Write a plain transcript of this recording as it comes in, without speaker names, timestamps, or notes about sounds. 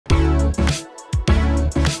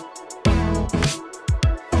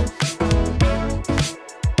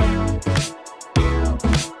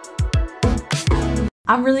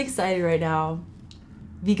I'm really excited right now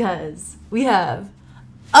because we have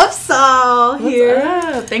UPSAHL here.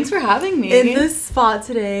 What's up? Thanks for having me. In this spot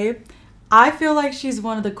today. I feel like she's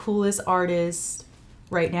one of the coolest artists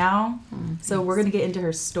right now. So we're going to get into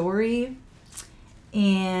her story.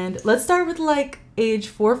 And let's start with like age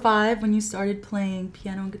 4 or 5 when you started playing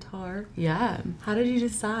piano and guitar. Yeah. How did you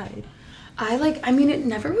decide? It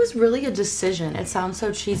never was really a decision. It sounds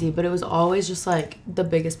so cheesy, but it was always just like the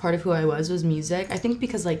biggest part of who I was music. I think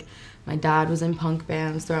because like my dad was in punk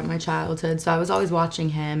bands throughout my childhood, so I was always watching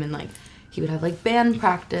him, and like he would have like band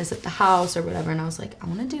practice at the house or whatever, and I was like, I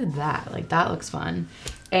want to do that. Like that looks fun.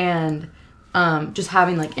 And just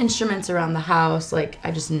having like instruments around the house, like I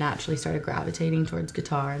just naturally started gravitating towards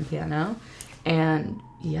guitar and piano. And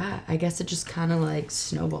yeah, I guess it just kind of like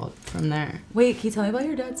snowballed from there. Wait, can you tell me about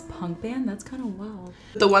your dad's punk band? That's kind of wild.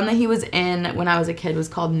 The one that he was in when I was a kid was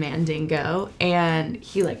called Mandingo, and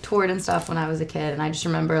he like toured and stuff when I was a kid, and I just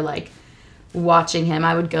remember like watching him.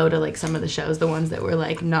 I would go to like some of the shows, the ones that were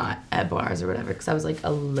like not at bars or whatever, because I was like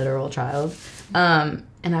a literal child, and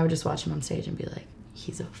I would just watch him on stage and be like,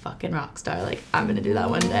 he's a fucking rock star, like I'm gonna do that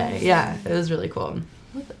one day. Yeah, it was really cool.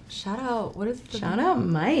 Shout out, what is the Shout out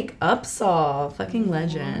Mike, UPSAHL, fucking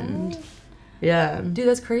legend. What? Yeah. Dude,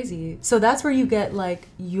 that's crazy. So that's where you get like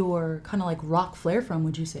your kind of like rock flair from,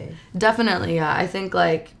 would you say? Definitely, yeah. I think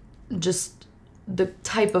like just the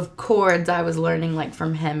type of chords I was learning like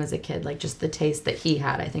from him as a kid, like just the taste that he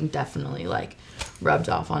had, I think definitely like rubbed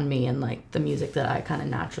off on me and like the music that I kind of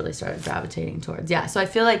naturally started gravitating towards. Yeah, so I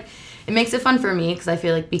feel like it makes it fun for me because I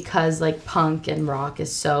feel like because like punk and rock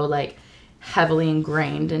is so like heavily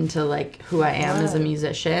ingrained into like who I am as a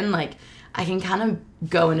musician, like I can kind of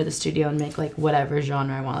go into the studio and make like whatever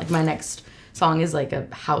genre I want. Like my next song is like a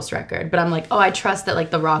house record, but I'm like, oh, I trust that like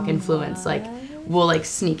the rock influence like will like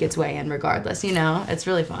sneak its way in regardless, you know? It's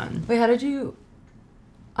really fun. Wait, how did you...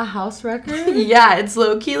 A house record? Yeah, it's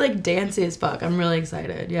low-key like dancey as fuck. I'm really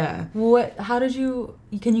excited. Yeah. How did you...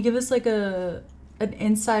 Can you give us like an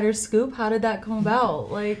insider scoop? How did that come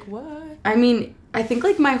about? Like, what? I mean, I think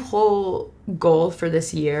like my whole goal for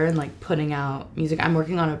this year and like putting out music, I'm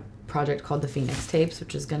working on a project called the PHX Tapes,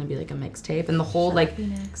 which is going to be like a mixtape, and the whole like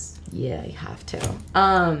Phoenix. Yeah, you have to.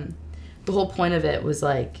 The whole point of it was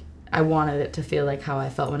like I wanted it to feel like how I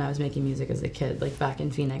felt when I was making music as a kid, like back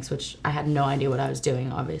in Phoenix, which I had no idea what I was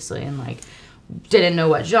doing, obviously, and like didn't know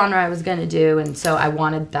what genre I was gonna do, and so I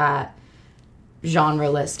wanted that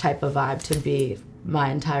genre-less type of vibe to be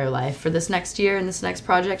my entire life for this next year and this next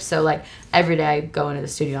project. So like every day I go into the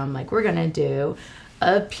studio, I'm like, we're gonna do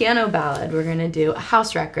a piano ballad, we're gonna do a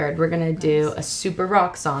house record, we're gonna do a super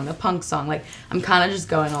rock song, a punk song. Like I'm kind of just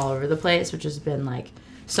going all over the place, which has been like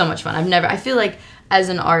so much fun. I feel like as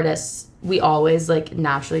an artist, we always like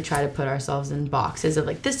naturally try to put ourselves in boxes of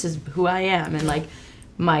like, this is who I am, and like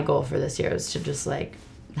my goal for this year is to just like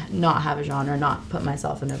not have a genre, not put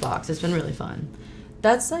myself in a box. It's been really fun.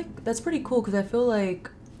 That's pretty cool, because I feel like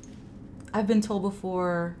I've been told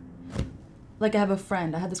before, like I have a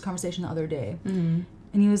friend, I had this conversation the other day, and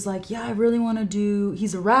he was like, yeah, I really want to do,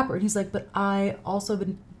 he's a rapper, and he's like, but I also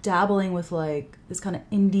been dabbling with like this kind of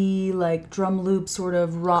indie, like drum loop sort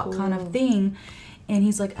of rock kind of thing, and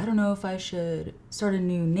he's like, I don't know if I should start a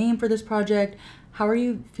new name for this project. How are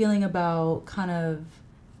you feeling about kind of,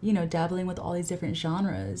 you know, dabbling with all these different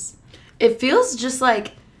genres? It feels just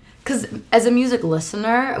like, because as a music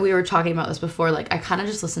listener, we were talking about this before, like I kind of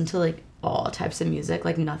just listen to like all types of music,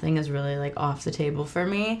 like nothing is really like off the table for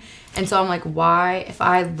me. And so I'm like, why, if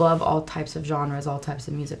I love all types of genres, all types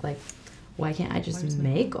of music, like why can't I just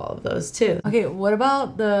make all of those too? Okay, what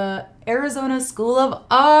about the Arizona School of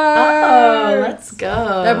Art? Oh, let's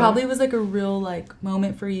go. That probably was like a real like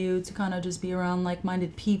moment for you to kind of just be around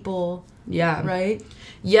like-minded people. Yeah. Right?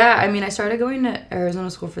 Yeah, I mean, I started going to Arizona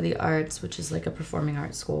School for the Arts, which is like a performing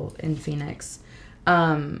arts school in Phoenix.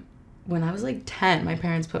 When I was like 10, my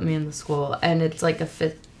parents put me in the school, and it's like a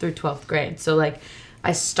 5th through 12th grade. So like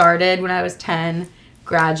I started when I was 10,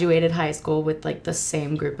 graduated high school with like the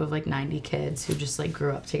same group of like 90 kids who just like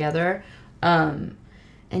grew up together. And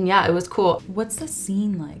yeah, it was cool. What's the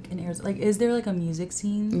scene like in Arizona? Like, is there like a music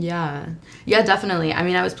scene? Yeah, definitely. I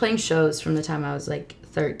mean, I was playing shows from the time I was like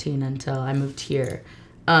 13 until I moved here,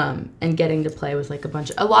 and getting to play with like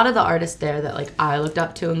a lot of the artists there that like I looked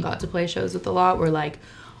up to and got to play shows with a lot were like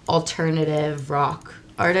alternative rock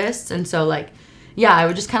artists, and so like yeah, I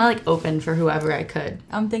would just kind of like open for whoever I could.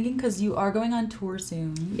 I'm thinking because you are going on tour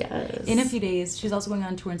soon. Yes. In a few days. She's also going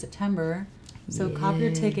on tour in September. So cop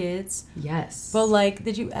your tickets. Yes. But like,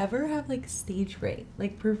 did you ever have like stage fright,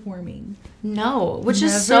 like performing? No, which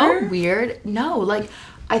is so weird. No, like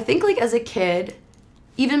I think like as a kid,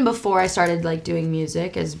 even before I started, like, doing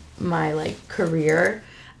music as my, like, career,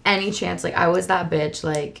 any chance, like, I was that bitch,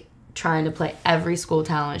 like, trying to play every school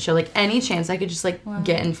talent show. Like, any chance I could just, like,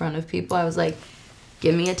 get in front of people, I was like,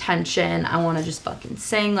 give me attention. I want to just fucking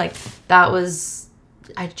sing. Like, that was,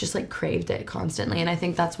 I just, like, craved it constantly. And I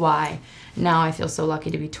think that's why now I feel so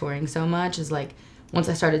lucky to be touring so much, is, like, once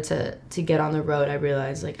I started to get on the road, I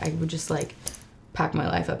realized, like, I would just, like, pack my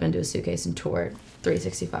life up into a suitcase and tour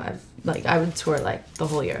 365. Like, I would tour, like, the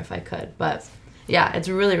whole year if I could. But yeah, it's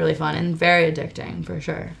really, really fun and very addicting, for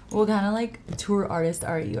sure. What kind of, like, tour artist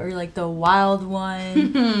are you? Are you, like, the wild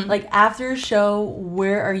one? Like, after a show,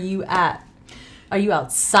 where are you at? Are you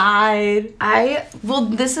outside? Well,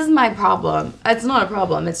 this is my problem. It's not a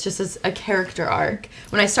problem. It's just a character arc.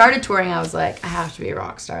 When I started touring, I was like, I have to be a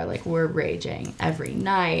rock star. Like, we're raging every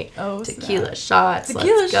night. Oh, tequila shots. Tequila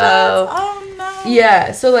let's shots. go. Oh, no.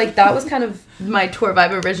 Yeah. So, like, that was kind of my tour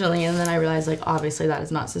vibe originally. And then I realized, like, obviously that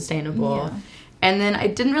is not sustainable. Yeah. And then I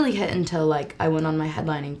didn't really hit until, like, I went on my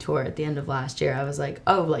headlining tour at the end of last year. I was like,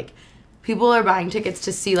 oh, like, people are buying tickets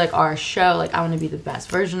to see, like, our show. Like, I want to be the best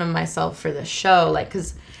version of myself for the show. Like,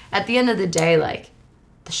 because at the end of the day, like,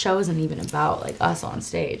 the show isn't even about, like, us on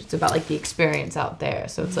stage. It's about, like, the experience out there.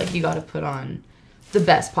 So it's like you got to put on the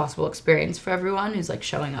best possible experience for everyone who's, like,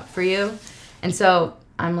 showing up for you. And so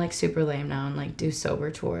I'm, like, super lame now and, like, do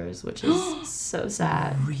sober tours, which is so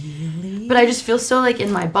sad. Really? But I just feel so, like,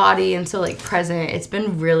 in my body and so, like, present. It's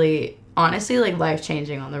been really, honestly, like,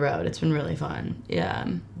 life-changing on the road. It's been really fun. Yeah.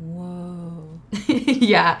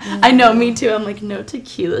 Yeah, I know, me too. I'm like, no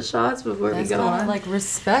tequila shots before we go on. Like,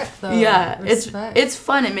 respect, though. Yeah, respect. It's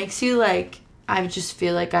fun. It makes you, like, I just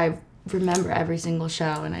feel like I remember every single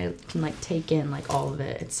show and I can, like, take in, like, all of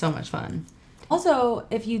it. It's so much fun. Also,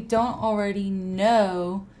 if you don't already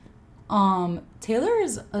know, Taylor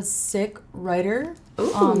is a sick writer.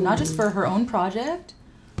 Not just for her own project,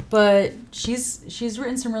 but she's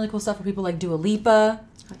written some really cool stuff for people like Dua Lipa,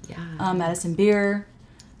 Madison Beer.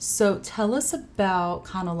 So tell us about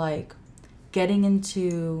kind of, like, getting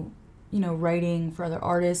into, you know, writing for other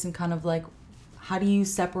artists and kind of, like, how do you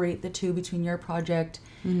separate the two between your project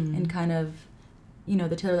and kind of, you know,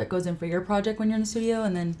 the Taylor that goes in for your project when you're in the studio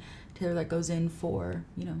and then Taylor that goes in for,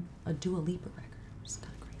 you know, a Dua Lipa record. It's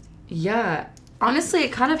kind of crazy. Yeah. Honestly,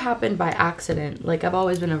 it kind of happened by accident. Like, I've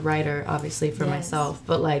always been a writer, obviously, for myself.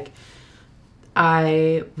 But, like,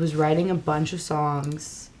 I was writing a bunch of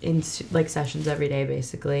songs in, like, sessions every day,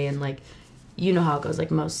 basically. And, like, you know how it goes. Like,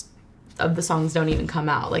 most of the songs don't even come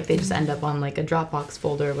out. Like, they just end up on, like, a Dropbox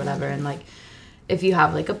folder or whatever. And, like, if you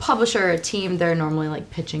have, like, a publisher or a team, they're normally, like,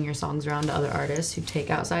 pitching your songs around to other artists who take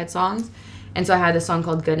outside songs. And so I had this song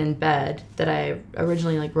called Good in Bed that I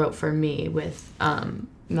originally, like, wrote for me with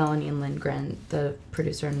Melanie and Lindgren, the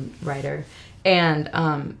producer and writer.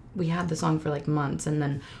 And we had the song for, like, months. And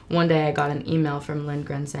then one day I got an email from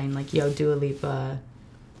Lindgren saying, like, yo, Dua Lipa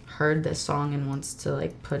heard this song and wants to,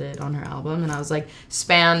 like, put it on her album. And I was like,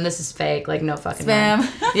 spam, this is fake. Like, no fucking spam.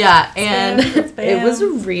 Yeah, and spam. It was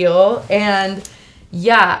real. And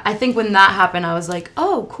yeah, I think when that happened, I was like,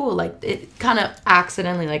 oh, cool. Like, it kind of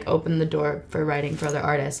accidentally, like, opened the door for writing for other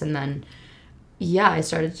artists. And then, yeah, I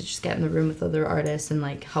started to just get in the room with other artists and,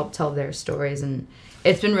 like, help tell their stories. And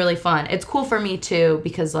it's been really fun. It's cool for me, too,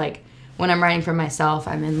 because, like, when I'm writing for myself,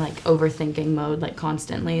 I'm in, like, overthinking mode, like,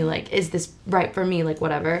 constantly. Like, is this right for me? Like,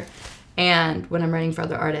 whatever. And when I'm writing for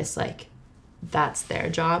other artists, like, that's their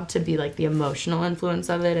job to be, like, the emotional influence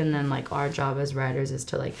of it. And then, like, our job as writers is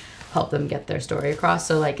to, like, help them get their story across.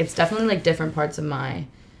 So, like, it's definitely, like, different parts of my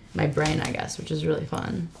brain, I guess, which is really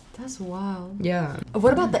fun. That's wild. Yeah.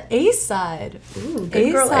 What about the A side? Ooh,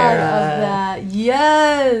 good girl A-side era. of that.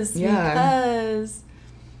 Yes. Yeah. Because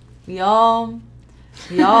we all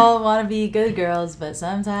want to be good girls, but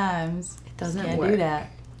sometimes It doesn't can't work. do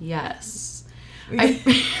that. Yes.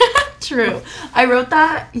 True. I wrote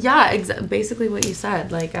that, basically what you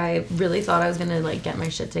said. Like, I really thought I was going to, like, get my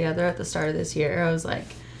shit together at the start of this year. I was like,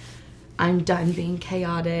 I'm done being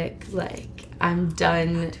chaotic. Like, I'm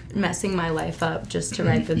done messing my life up just to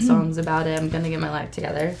write good songs about it. I'm going to get my life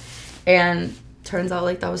together. And turns out,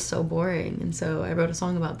 like, that was so boring. And so I wrote a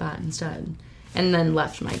song about that instead. And then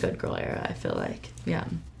left my good girl era, I feel like. Yeah.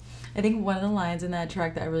 I think one of the lines in that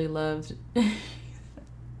track that I really loved,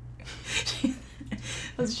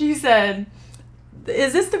 she said,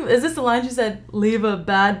 is this the line she said, leave a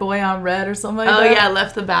bad boy on red or something like that? Oh, yeah,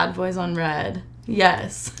 left the bad boys on red.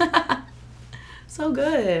 Yes. So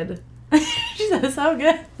good. She said it's so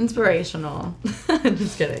good. Inspirational.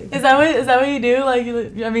 Just kidding. Is that what you do? Like,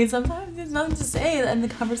 I mean, sometimes there's nothing to say in the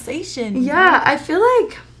conversation. Yeah, I feel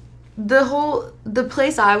like the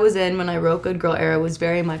place I was in when I wrote Good Girl Era was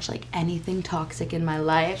very much like anything toxic in my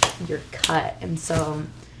life, you're cut. And so,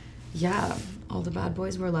 yeah, all the bad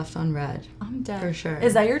boys were left on red. I'm dead. For sure.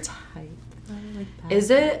 Is that your type? Like Is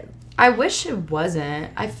it? I wish it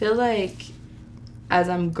wasn't. I feel like as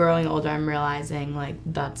I'm growing older, I'm realizing, like,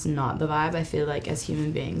 that's not the vibe. I feel like as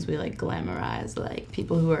human beings, we, like, glamorize, like,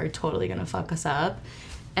 people who are totally gonna fuck us up.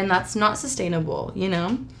 And that's not sustainable, you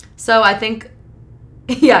know? So I think,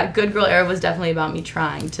 yeah, Good Girl Era was definitely about me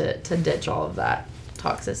trying to ditch all of that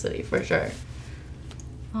toxicity, for sure.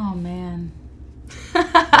 Oh, man.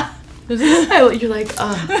 You're like,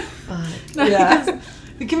 oh, fuck. No, Yeah.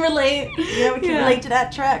 we can relate. Yeah, we can relate to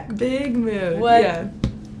that track. Big mood. What? Yeah.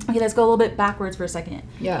 Okay, let's go a little bit backwards for a second.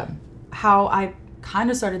 Yeah. How I kind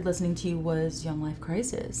of started listening to you was Young Life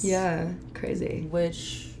Crisis. Yeah. Crazy.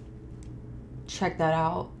 Which, check that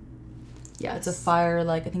out. Yeah. It's a fire,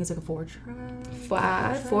 like, I think it's like a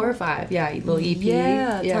 4-track. 4 or 5. Yeah. Little EP.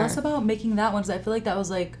 Yeah. Tell us about making that one, because I feel like that was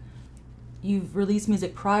like, you've released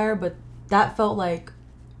music prior, but that felt like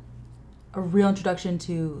a real introduction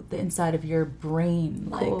to the inside of your brain,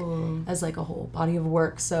 like, cool. As like a whole body of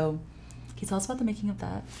work. So, can you tell us about the making of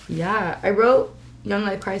that? Yeah, I wrote Young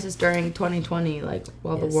Life Crisis during 2020, like,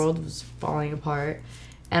 while the Yes. world was falling apart.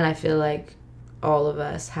 And I feel like all of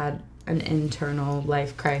us had an internal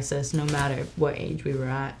life crisis, no matter what age we were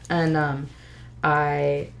at. And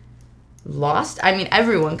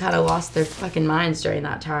everyone kind of lost their fucking minds during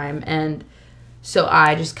that time. And so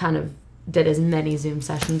I just kind of did as many Zoom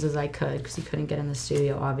sessions as I could, because you couldn't get in the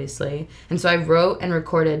studio, obviously. And so I wrote and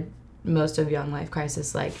recorded most of Young Life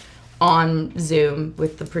Crisis, like, on Zoom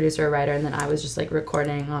with the producer or writer, and then I was just, like,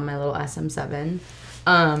 recording on my little SM7.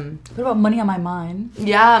 What about Money on My Mind?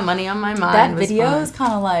 Yeah, Money on My Mind. That was video fun. is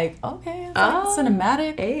kind of like, okay, it's like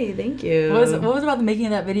cinematic. Hey, thank you. What was about the making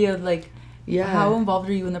of that video? Like, Yeah. how involved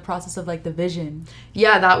are you in the process of, like, the vision?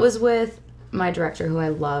 Yeah, that was with my director, who I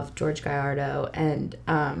love, George Gallardo, and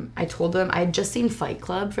I told him I had just seen Fight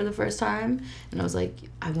Club for the first time, and I was like,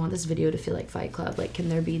 I want this video to feel like Fight Club. Like, can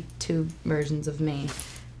there be 2 versions of me?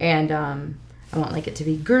 And I want, like, it to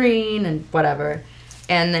be green and whatever.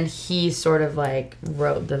 And then he sort of, like,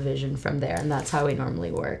 wrote the vision from there, and that's how we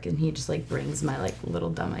normally work. And he just, like, brings my, like, little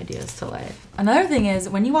dumb ideas to life. Another thing is,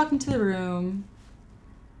 when you walk into the room,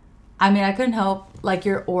 I mean, I couldn't help, like,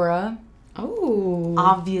 your aura, Oh.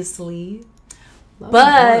 obviously. Love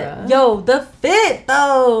But, Laura. yo, the fit,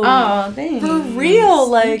 though. Oh, thanks. For real.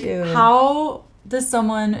 Like, Thank you. how does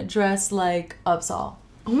someone dress like UPSAHL?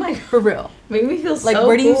 Oh, my For real. Made me feel so Like,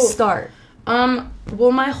 where do you cool. start?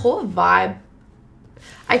 Well, my whole vibe,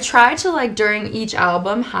 I try to, like, during each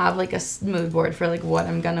album have, like, a mood board for, like, what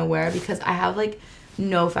I'm gonna wear, because I have, like,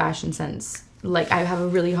 no fashion sense. Like, I have a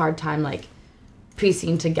really hard time, like,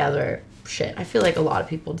 piecing together shit. I feel like a lot of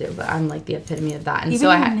people do, but I'm, like, the epitome of that. And Even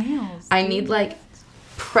so your nails. I need, like,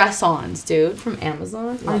 press-ons, dude, from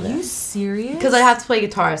Amazon. Are you serious? Because I have to play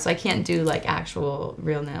guitar, so I can't do, like, actual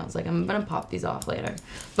real nails. Like, I'm gonna pop these off later.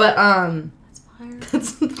 But,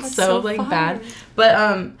 That's that's so, like, fire. bad.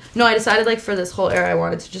 But, no, I decided, like, for this whole era, I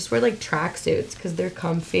wanted to just wear, like, tracksuits, because they're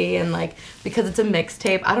comfy, and, like, because it's a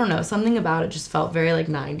mixtape, I don't know, something about it just felt very, like,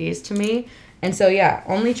 90s to me. And so, yeah,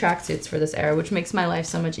 only tracksuits for this era, which makes my life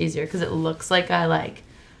so much easier, because it looks like I, like,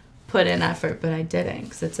 put in effort, but I didn't,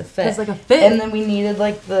 because it's a fit. It's like a fit. And then we needed,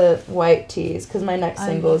 like, the white tees, because my next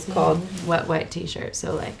single is called Wet White T-shirt,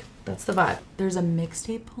 so, like, that's the vibe. There's a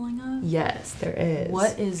mixtape pulling up? Yes, there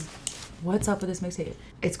is. What's up with this mixtape?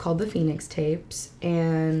 It's called the PHX Tapes,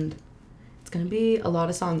 and it's gonna be a lot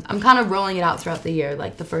of songs. I'm kind of rolling it out throughout the year.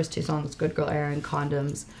 Like, the first 2 songs, Good Girl Era and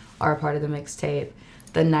Condoms, are a part of the mixtape.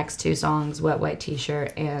 The next 2 songs, Wet White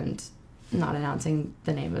T-shirt, and not announcing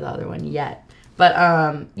the name of the other one yet. But,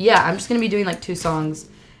 yeah, I'm just gonna be doing, like, 2 songs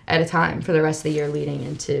at a time for the rest of the year leading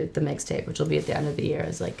into the mixtape, which will be at the end of the year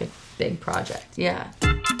as, like, a big project. Yeah.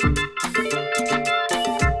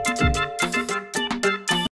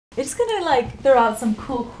 We're just gonna, like, throw out some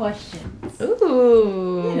cool questions.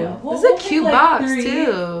 Ooh. You know, this is a cute like, box, 3.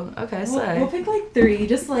 too. Okay, so. We'll pick, like, 3,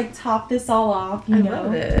 just, like, top this all off, you I know.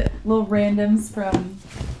 love it. Little randoms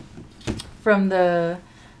from the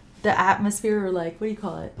atmosphere, or, like, what do you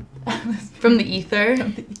call it? From the ether.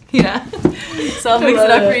 Yeah. So I'll mix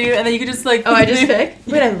it up for you, and then you can just, like... Oh, I just picked?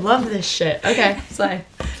 Wait, I love this shit. Okay, slay.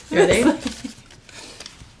 You ready?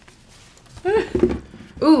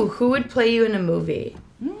 Ooh, who would play you in a movie?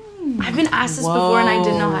 I've been asked this before, and I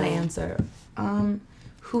didn't know how to answer.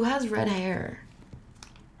 Who has red hair?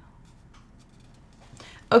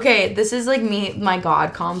 Okay, this is like me, my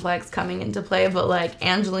God complex coming into play, but like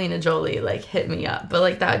Angelina Jolie like hit me up. But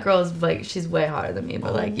like that girl is like, she's way hotter than me.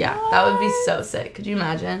 But like, yeah, that would be so sick. Could you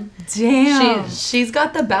imagine? Damn. She's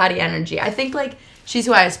got the baddie energy. I think like she's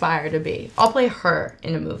who I aspire to be. I'll play her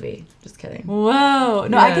in a movie. Just kidding. Whoa.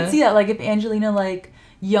 No, I could see that. Like if Angelina, like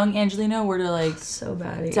young Angelina, were to like so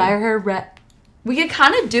baddie. dye her red. We could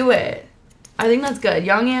kind of do it. I think that's good.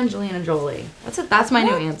 Young Angelina Jolie. That's my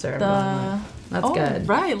new answer. That's good.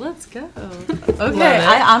 Right, let's go. Okay,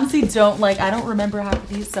 I honestly don't I don't remember half of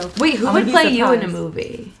these, so wait, who would play you in a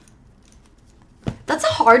movie? That's a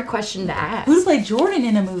hard question to ask. Who would play Jordan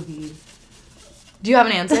in a movie? Do you have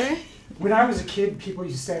an answer? When I was a kid, people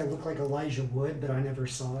used to say I looked like Elijah Wood, but I never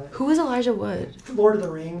saw it. Who is Elijah Wood? Lord of the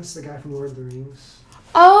Rings, the guy from Lord of the Rings.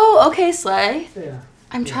 Oh, okay, Slay. Yeah.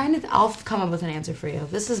 I'm trying to... I'll come up with an answer for you.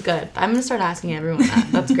 This is good. I'm going to start asking everyone that.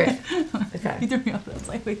 That's great. Okay. You threw me off. That's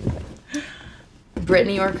like, wait.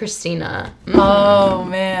 Britney or Christina? Oh,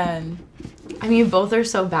 man. I mean, both are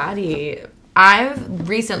so baddie. I've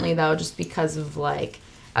recently, though, just because of, like,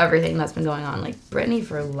 everything that's been going on, like, Britney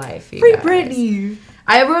for life, you Free guys. Britney.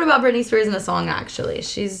 I wrote about Britney Spears in a song, actually.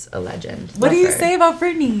 She's a legend. What do you say about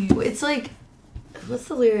Britney? It's like... What's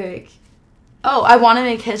the lyric? Oh, I want to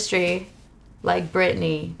make history... like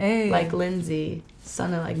Britney, like Lindsay,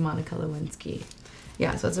 son of like Monica Lewinsky.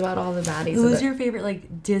 Yeah, so it's about all the baddies. Who was your favorite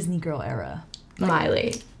like Disney girl era?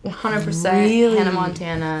 Miley, 100%. Really? Hannah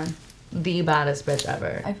Montana, the baddest bitch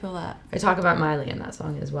ever. I feel that. I talk about Miley in that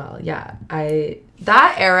song as well. Yeah,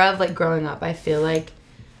 that era of like growing up, I feel like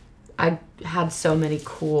I had so many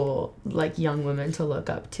cool like young women to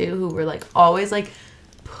look up to who were like always like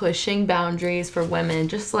pushing boundaries for women,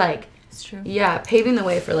 just like. It's true. Yeah, paving the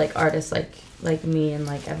way for like artists like me and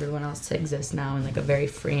like everyone else to exist now in like a very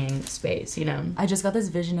freeing space, you know. I just got this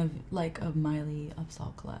vision of like a Miley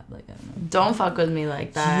UPSAHL collab. Like I don't know. Don't fuck with me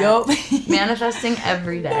like that. Yup. Manifesting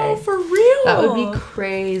every day. No, for real. That would be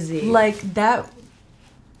crazy. Like that.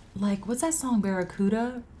 Like what's that song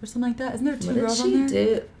Barracuda or something like that? Isn't there two girls on there?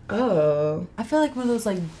 Did? Oh. I feel like one of those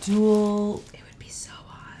like dual. It would be so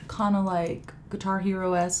hot. Kind of like Guitar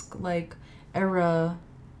Hero-esque like era.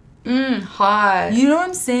 Hot. You know what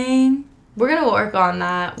I'm saying? We're gonna work on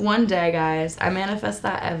that one day, guys. I manifest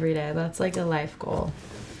that every day. That's like a life goal.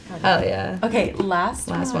 Hell yeah. Okay, last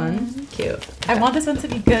one. Cute. Okay. I want this one to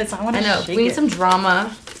be good, so I want to. I know. We need some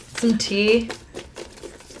drama, some tea.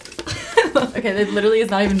 Okay, it literally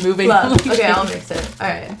is not even moving. Okay, I'll mix it. All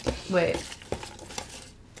right. Wait.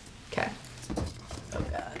 Okay. Oh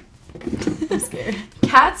god. I'm scared.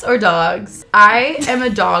 Cats or dogs? I am a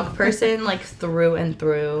dog person, like through and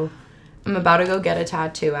through. I'm about to go get a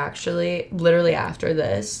tattoo, actually, literally after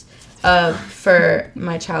this, for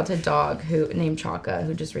my childhood dog named Chaka,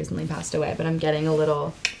 who just recently passed away. But I'm getting a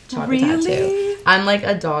little Chaka tattoo. I'm like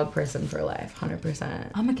a dog person for life,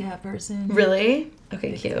 100%. I'm a cat person. Really?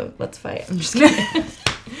 Okay, cute. Let's fight. I'm just kidding.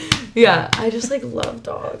 Yeah, I just like love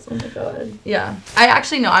dogs. Oh my god. Yeah, I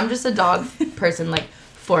actually no, I'm just a dog person, like.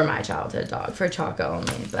 For my childhood dog, for Chaka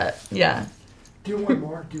only, but yeah. Do one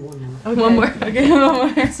more. Okay. One more. Okay,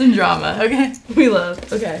 one more. Some drama. Okay. We love.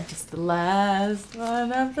 Okay. It's the last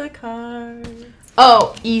one of the cards.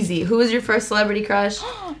 Oh, easy. Who was your first celebrity crush?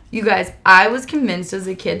 You guys, I was convinced as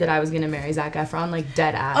a kid that I was going to marry Zac Efron, like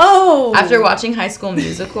dead ass. Oh! After watching High School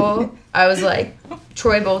Musical, I was like,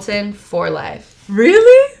 Troy Bolton for life.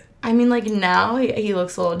 Really? I mean, like now he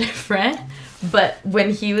looks a little different. But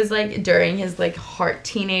when he was, like, during his, like,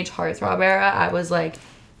 teenage heartthrob era, I was, like,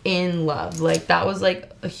 in love. Like, that was,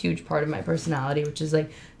 like, a huge part of my personality, which is,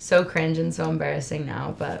 like, so cringe and so embarrassing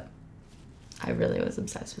now. But I really was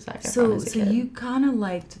obsessed with Zac Efron as a kid. So you kind of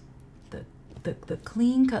liked the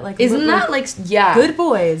clean cut? Like, isn't that, like, yeah. Good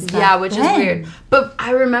boys. Yeah, which is weird. But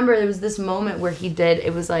I remember there was this moment where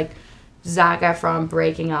it was, like, Zac Efron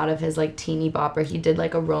breaking out of his, like, teeny bopper. He did,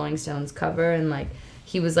 like, a Rolling Stones cover and, like,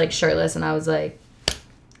 he was like shirtless, and I was like,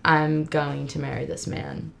 I'm going to marry this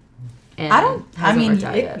man. And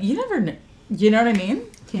you never know. You know what I mean?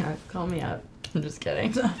 Yeah, call me up. I'm just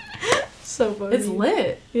kidding. So funny. It's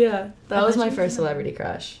lit. Yeah, that was my first celebrity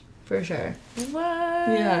crush, for sure. What?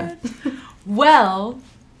 Yeah. Well,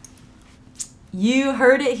 you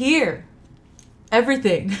heard it here.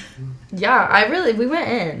 Everything. Yeah, we went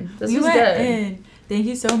in. This was good. Thank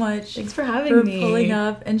you so much. Thanks for having me. For pulling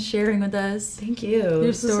up and sharing with us. Thank you.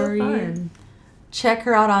 Your story. Was so fun. Check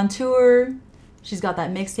her out on tour. She's got that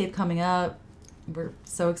mixtape coming up. We're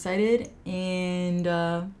so excited. And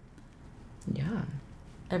yeah.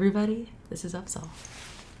 Everybody, this is UPSAHL.